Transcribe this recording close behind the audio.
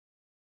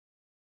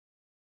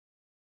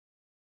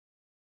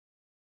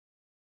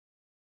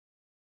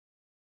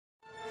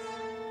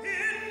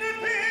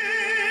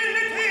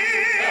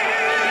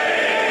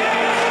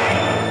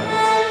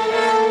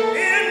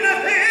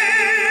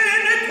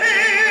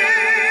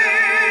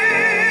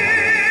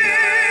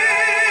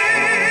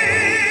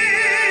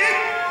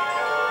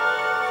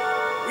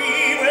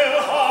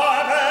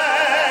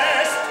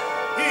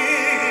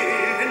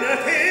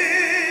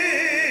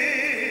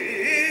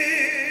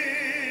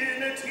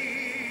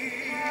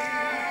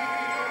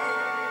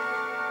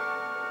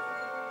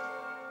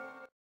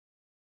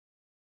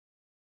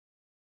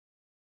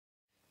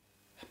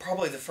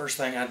Probably the first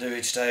thing I do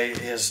each day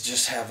is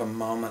just have a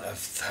moment of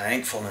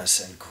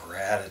thankfulness and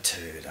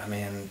gratitude. I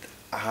mean,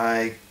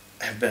 I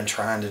have been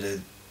trying to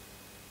do,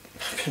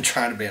 I've been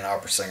trying to be an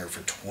opera singer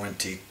for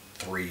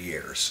 23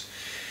 years.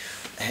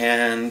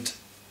 And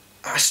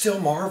I still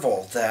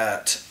marvel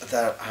that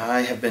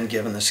I have been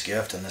given this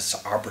gift and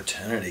this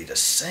opportunity to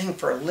sing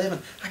for a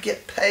living. I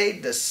get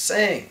paid to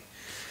sing.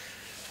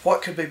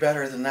 What could be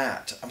better than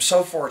that? I'm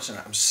so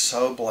fortunate. I'm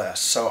so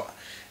blessed. So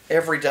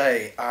every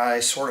day I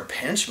sort of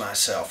pinch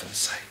myself and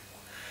say,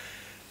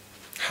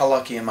 how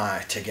lucky am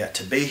I to get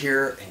to be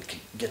here and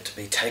get to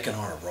be taken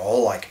on a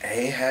role like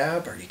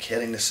Ahab? Are you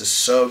kidding? This is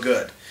so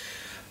good.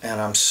 And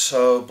I'm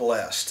so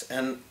blessed.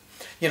 And,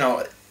 you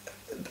know,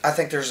 I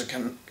think there's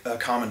a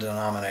common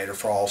denominator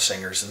for all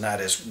singers, and that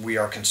is we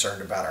are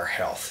concerned about our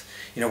health.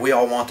 You know, we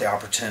all want the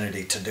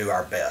opportunity to do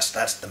our best.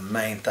 That's the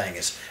main thing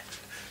is,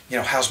 you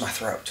know, how's my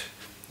throat?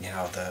 You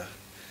know,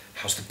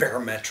 how's the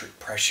barometric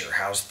pressure?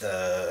 How's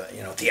the,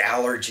 you know, the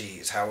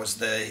allergies? How was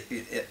the,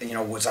 you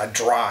know, was I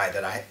dry?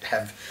 Did I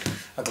have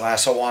a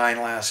glass of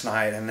wine last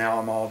night and now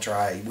I'm all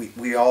dry?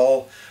 We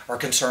all are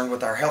concerned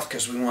with our health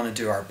because we want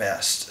to do our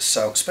best.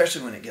 So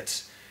especially when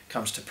it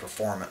comes to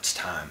performance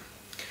time.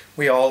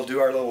 We all do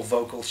our little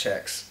vocal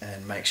checks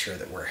and make sure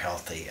that we're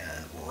healthy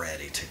and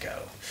ready to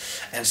go.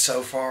 And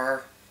so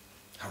far,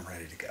 I'm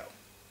ready to go.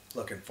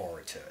 Looking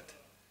forward to it.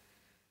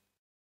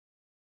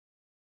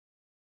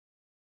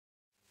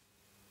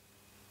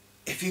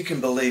 If you can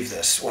believe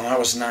this, when I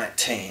was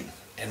 19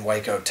 in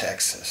Waco,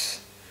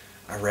 Texas,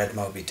 I read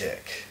Moby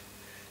Dick.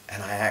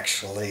 And I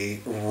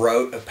actually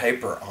wrote a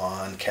paper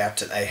on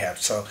Captain Ahab.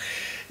 So,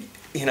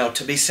 you know,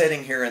 to be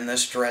sitting here in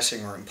this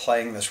dressing room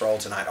playing this role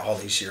tonight all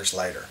these years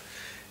later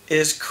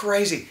is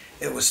crazy.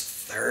 It was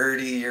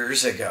 30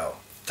 years ago.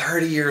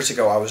 30 years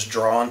ago I was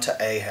drawn to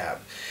Ahab.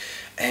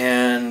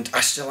 And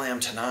I still am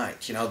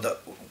tonight. You know,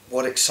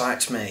 what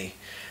excites me,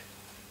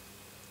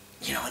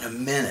 you know, in a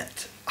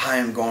minute, I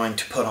am going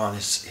to put on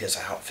his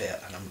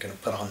outfit, and I'm going to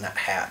put on that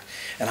hat,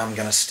 and I'm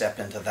going to step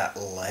into that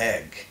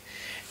leg.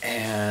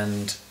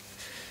 And,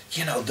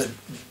 you know,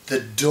 the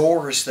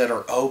doors that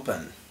are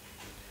open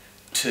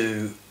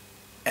to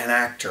an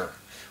actor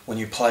when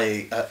you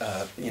play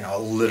you know, a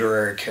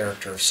literary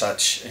character of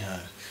such,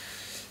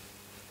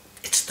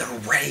 it's the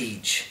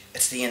rage,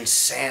 it's the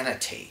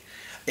insanity,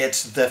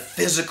 it's the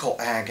physical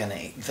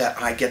agony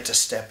that I get to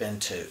step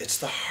into. It's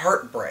the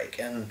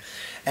heartbreak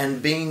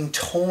and being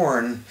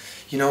torn,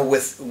 you know,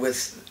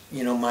 with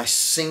you know, my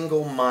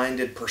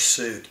single-minded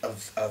pursuit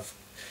of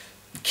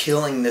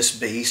killing this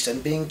beast,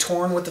 and being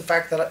torn with the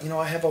fact that, you know,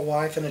 I have a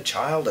wife and a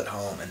child at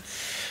home. And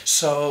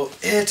so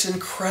it's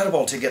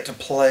incredible to get to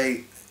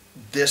play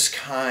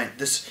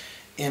this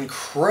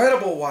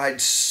incredible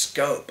wide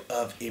scope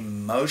of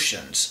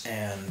emotions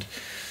and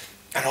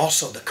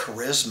also the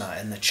charisma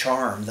and the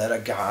charm that a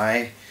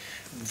guy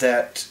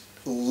that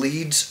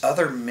leads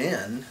other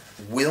men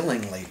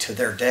willingly to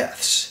their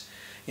deaths,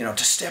 you know,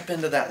 to step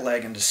into that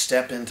leg and to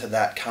step into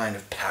that kind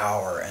of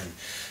power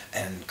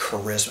and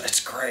charisma. It's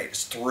great.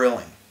 It's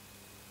thrilling.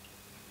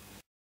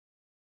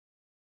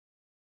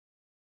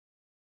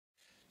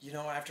 You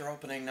know, after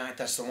opening night,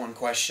 that's the one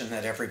question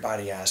that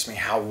everybody asks me.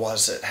 How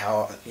was it?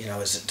 How, you know,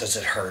 does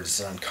it hurt? Is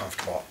it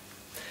uncomfortable?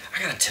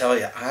 I gotta tell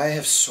you, I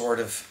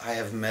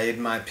have made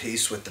my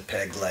peace with the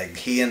peg leg.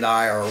 He and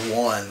I are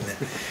one.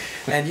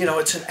 And, you know,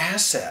 it's an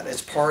asset.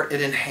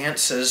 It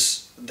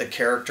enhances the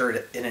character.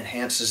 It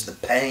enhances the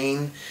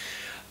pain.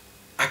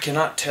 I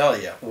cannot tell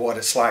you what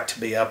it's like to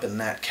be up in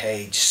that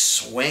cage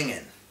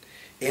swinging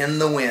in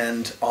the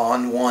wind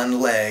on one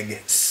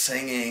leg,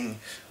 singing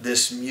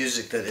this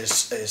music that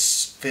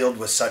is filled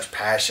with such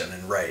passion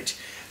and rage.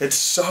 It's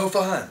so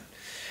fun.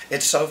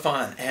 It's so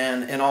fun.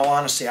 And in all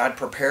honesty, I'd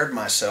prepared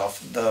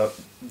myself the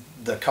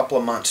couple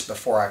of months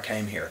before I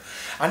came here.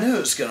 I knew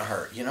it was going to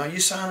hurt. You know, you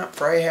sign up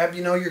for Ahab,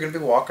 you know you're going to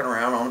be walking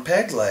around on a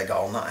peg leg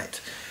all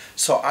night.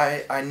 So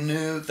I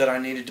knew that I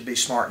needed to be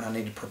smart and I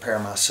needed to prepare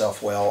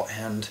myself well.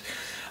 And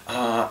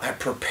I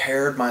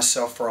prepared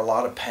myself for a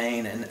lot of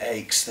pain and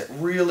aches that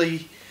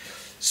really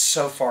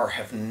so far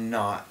have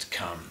not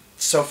come.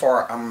 So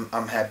far, I'm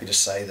happy to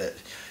say that,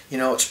 you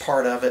know, it's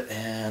part of it,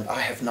 and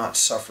I have not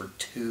suffered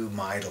too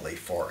mightily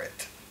for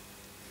it.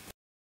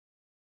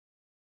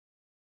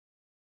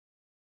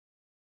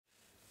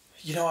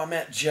 You know, I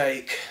met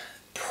Jake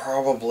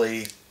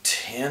probably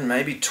 10,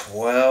 maybe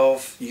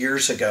 12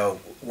 years ago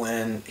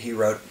when he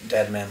wrote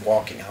Dead Man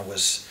Walking. I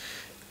was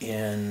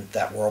in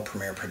that world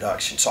premiere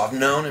production. So I've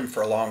known him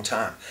for a long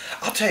time.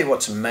 I'll tell you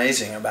what's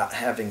amazing about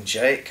having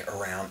Jake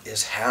around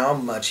is how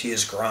much he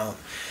has grown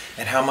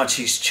and how much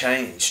he's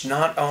changed.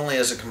 Not only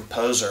as a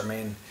composer, I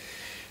mean,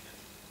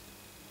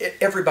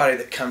 everybody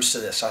that comes to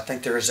this, I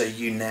think there is a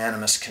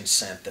unanimous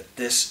consent that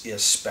this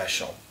is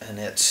special, and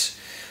it's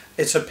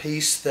a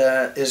piece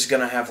that is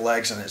going to have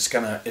legs, and it's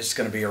going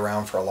to be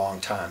around for a long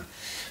time.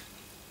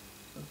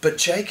 But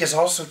Jake has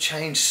also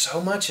changed so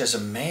much as a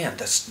man.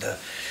 The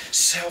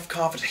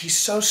self-confidence. He's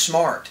so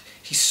smart.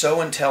 He's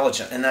so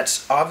intelligent, and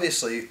that's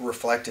obviously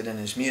reflected in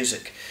his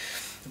music.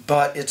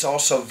 but it's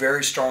also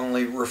very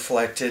strongly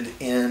reflected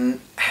in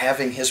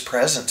having his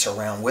presence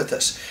around with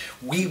us.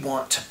 We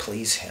want to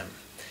please him,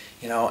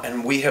 you know,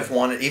 and we have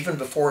wanted, even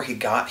before he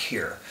got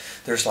here,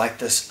 there's like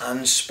this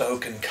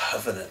unspoken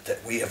covenant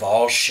that we have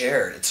all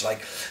shared. It's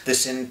like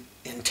this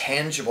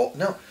intangible,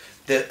 no,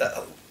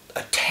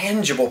 a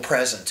tangible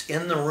presence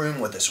in the room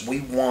with us. We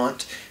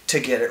want to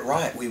get it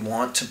right. We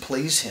want to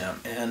please him.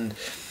 And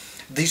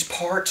these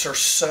parts are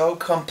so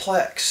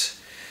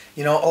complex.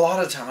 You know, a lot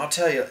of the time, I'll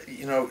tell you,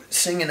 you know,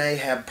 singing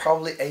Ahab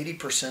probably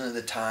 80% of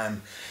the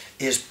time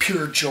is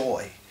pure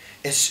joy.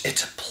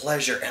 It's a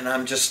pleasure, and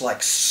I'm just like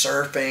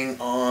surfing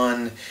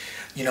on,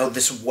 you know,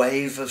 this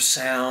wave of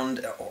sound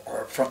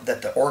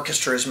that the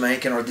orchestra is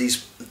making, or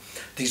these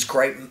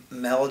great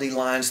melody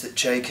lines that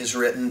Jake has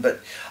written. But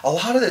a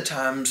lot of the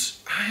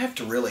times I have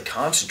to really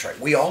concentrate.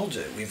 We all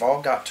do. We've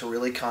all got to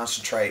really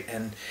concentrate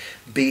and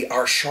be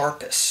our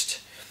sharpest.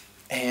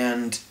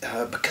 And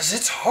because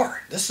it's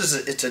hard.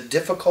 It's a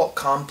difficult,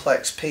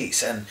 complex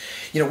piece. And,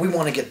 you know, we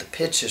want to get the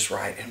pitches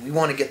right, and we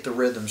want to get the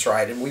rhythms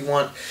right, and we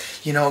want,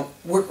 you know,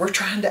 we're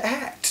trying to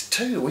act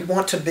too. We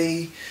want to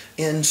be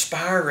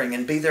inspiring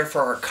and be there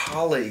for our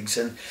colleagues.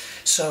 And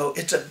so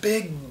it's a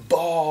big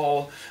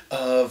ball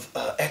of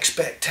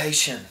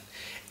expectation,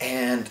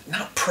 and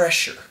not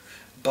pressure,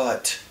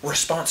 but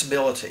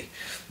responsibility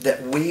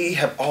that we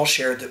have all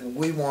shared, that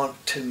we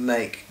want to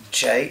make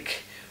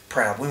Jake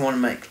proud. We want to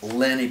make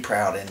Lenny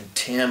proud, and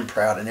Tim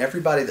proud, and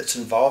everybody that's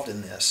involved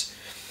in this.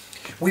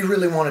 We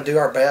really want to do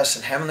our best,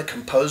 and having the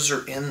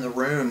composer in the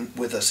room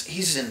with us,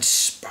 he's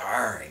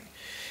inspiring.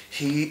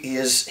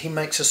 He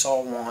makes us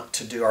all want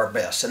to do our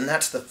best, and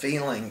that's the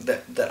feeling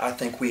that I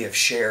think we have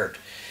shared,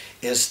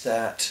 is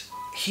that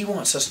he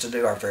wants us to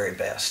do our very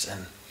best.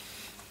 And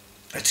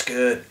it's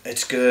good.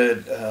 It's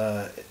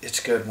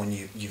good when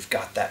you've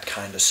got that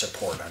kind of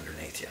support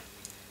underneath you.